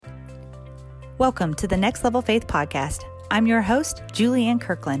Welcome to the Next Level Faith podcast. I'm your host, Julianne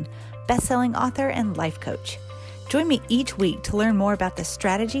Kirkland, best-selling author and life coach. Join me each week to learn more about the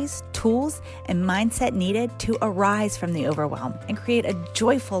strategies, tools, and mindset needed to arise from the overwhelm and create a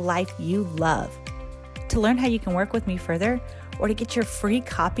joyful life you love. To learn how you can work with me further or to get your free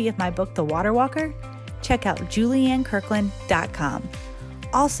copy of my book, The Water Walker, check out juliannekirkland.com.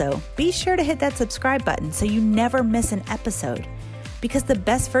 Also, be sure to hit that subscribe button so you never miss an episode, because the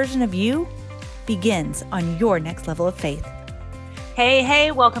best version of you begins on your next level of faith.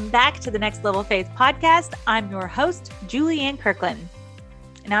 Hey, welcome back to the Next Level Faith podcast. I'm your host, Julianne Kirkland.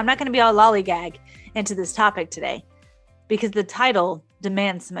 Now, I'm not going to be all lollygag into this topic today because the title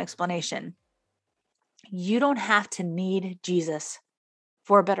demands some explanation. You don't have to need Jesus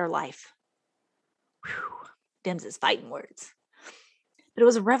for a better life. Whew, Dims is fighting words. But it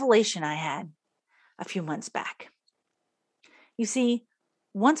was a revelation I had a few months back. You see,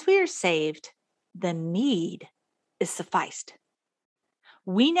 once we are saved, the need is sufficed.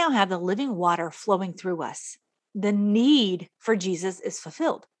 We now have the living water flowing through us. The need for Jesus is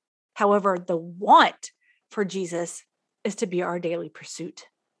fulfilled. However, the want for Jesus is to be our daily pursuit.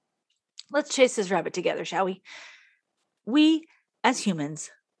 Let's chase this rabbit together, shall we? We, as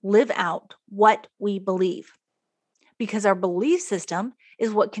humans, live out what we believe, because our belief system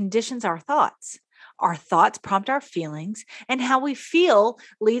is what conditions our thoughts. Our thoughts prompt our feelings, and how we feel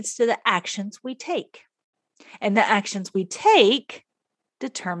leads to the actions we take. And the actions we take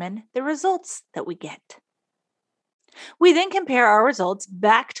determine the results that we get. We then compare our results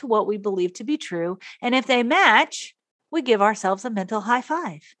back to what we believe to be true, and if they match, we give ourselves a mental high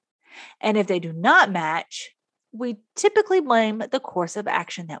five. And if they do not match, we typically blame the course of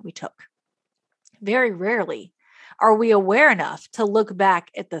action that we took. Very rarely are we aware enough to look back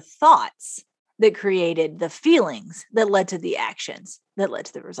at the thoughts that created the feelings that led to the actions that led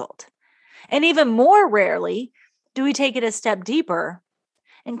to the result. And even more rarely do we take it a step deeper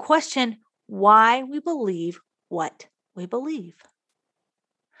and question why we believe what we believe.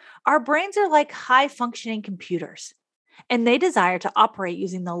 Our brains are like high-functioning computers, and they desire to operate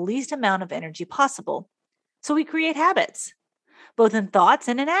using the least amount of energy possible. So we create habits, both in thoughts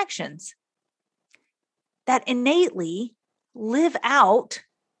and in actions, that innately live out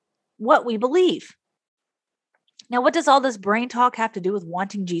what we believe. Now, what does all this brain talk have to do with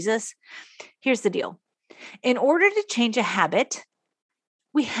wanting Jesus? Here's the deal. In order to change a habit,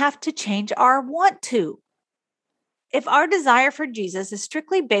 we have to change our want to. If our desire for Jesus is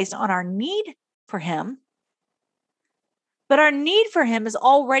strictly based on our need for him, but our need for him is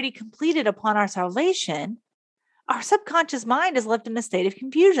already completed upon our salvation, our subconscious mind is left in a state of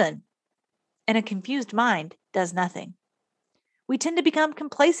confusion. And a confused mind does nothing. We tend to become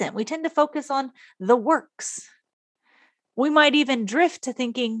complacent. We tend to focus on the works. We might even drift to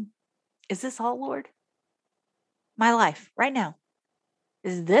thinking, is this all, Lord? My life right now.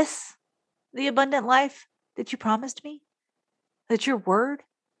 Is this the abundant life that you promised me? That your word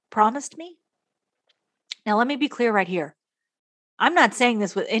promised me? Now, let me be clear right here. I'm not saying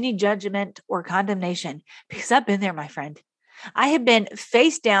this with any judgment or condemnation, because I've been there, my friend. I have been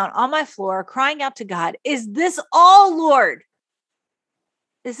face down on my floor crying out to God, is this all, Lord?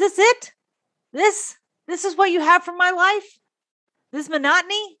 Is this it? This is what you have for my life? This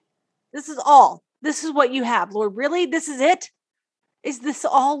monotony? This is all. This is what you have, Lord. Really? This is it? Is this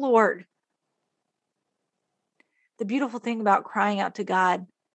all, Lord? The beautiful thing about crying out to God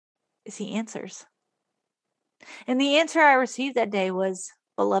is he answers. And the answer I received that day was,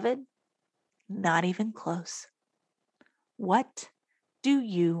 beloved, not even close. What do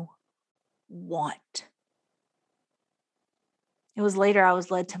you want? It was later I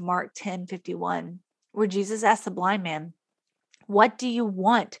was led to Mark 10:51, where Jesus asked the blind man, what do you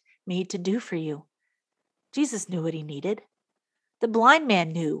want me to do for you? Jesus knew what he needed. The blind man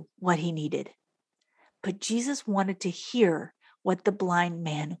knew what he needed. But Jesus wanted to hear what the blind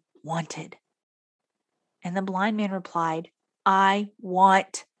man wanted. And the blind man replied, I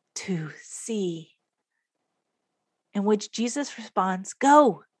want to see. In which Jesus responds,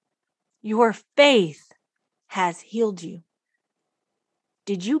 go, your faith has healed you.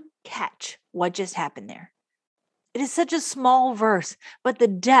 Did you catch what just happened there? It is such a small verse, but the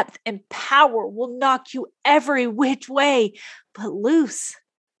depth and power will knock you every which way but loose.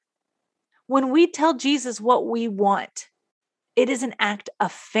 When we tell Jesus what we want, it is an act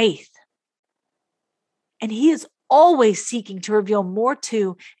of faith. And he is always seeking to reveal more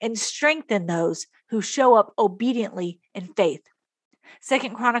to and strengthen those who show up obediently in faith.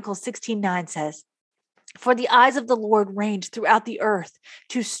 2 Chronicles 16:9 says, for the eyes of the Lord range throughout the earth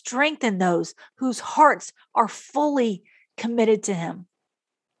to strengthen those whose hearts are fully committed to him.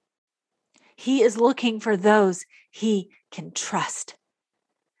 He is looking for those he can trust.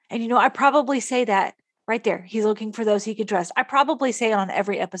 And I probably say that right there. He's looking for those he can trust. I probably say it on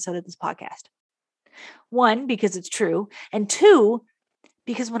every episode of this podcast. 1, because it's true. And 2,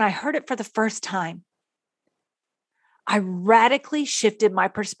 because when I heard it for the first time, I radically shifted my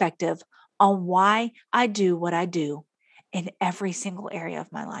perspective on why I do what I do in every single area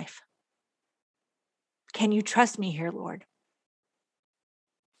of my life. Can you trust me here, Lord?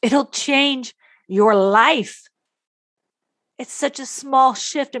 It'll change your life. It's such a small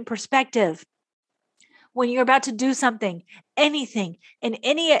shift in perspective. When you're about to do something, anything, in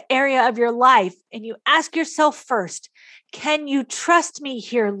any area of your life, and you ask yourself first, can you trust me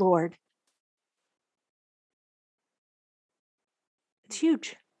here, Lord? It's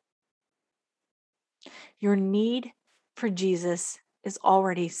huge. Your need for Jesus is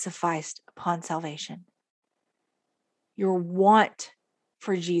already sufficed upon salvation. Your want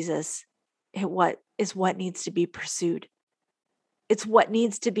for Jesus is what needs to be pursued. It's what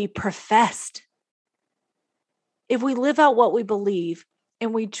needs to be professed. If we live out what we believe,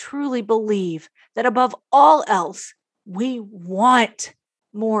 and we truly believe that above all else, we want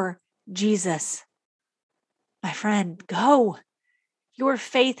more Jesus, my friend, go. Your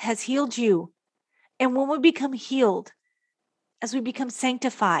faith has healed you. And when we become healed, as we become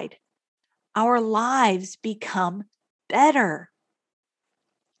sanctified, our lives become better.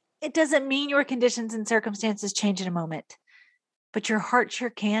 It doesn't mean your conditions and circumstances change in a moment, but your heart sure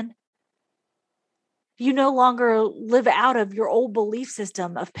can. You no longer live out of your old belief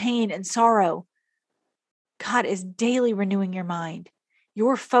system of pain and sorrow. God is daily renewing your mind.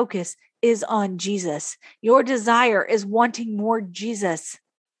 Your focus is on Jesus. Your desire is wanting more Jesus.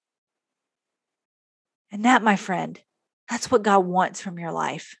 And that, my friend, that's what God wants from your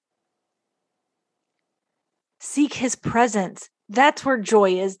life. Seek his presence. That's where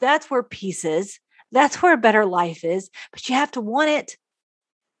joy is. That's where peace is. That's where a better life is. But you have to want it.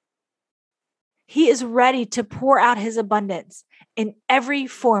 He is ready to pour out his abundance in every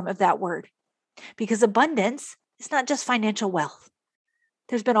form of that word. Because abundance is not just financial wealth.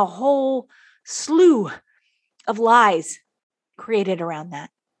 There's been a whole slew of lies created around that.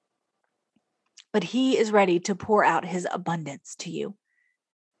 But he is ready to pour out his abundance to you.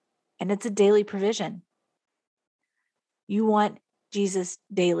 And it's a daily provision. You want Jesus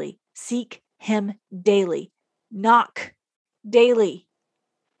daily. Seek him daily. Knock daily.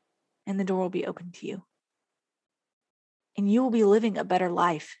 And the door will be open to you. And you will be living a better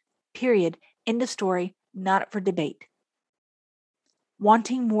life. Period. End of story. Not up for debate.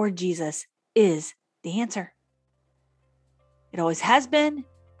 Wanting more Jesus is the answer. It always has been,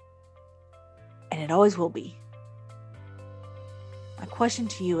 and it always will be. My question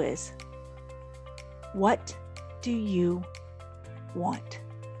to you is, what do you want?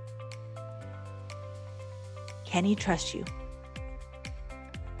 Can he trust you?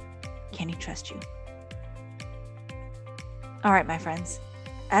 Can he trust you? All right, my friends,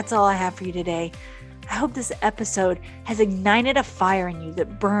 that's all I have for you today. I hope this episode has ignited a fire in you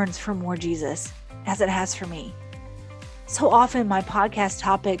that burns for more Jesus, as it has for me. So often my podcast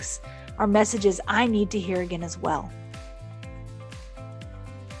topics are messages I need to hear again as well.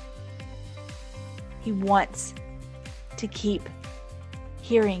 He wants to keep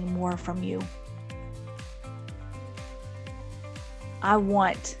hearing more from you. I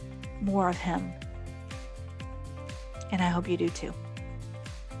want more of him. And I hope you do too.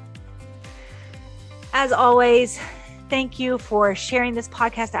 As always, thank you for sharing this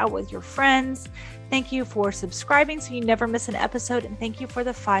podcast out with your friends. Thank you for subscribing so you never miss an episode. And thank you for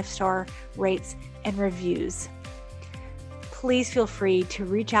the 5-star rates and reviews. Please feel free to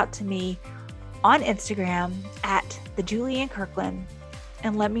reach out to me on Instagram at the Julie Ann Kirkland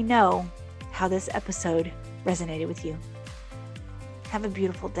and let me know how this episode resonated with you. Have a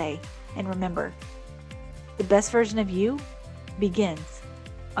beautiful day. And remember, the best version of you begins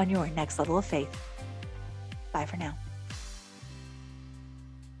on your next level of faith. Bye for now.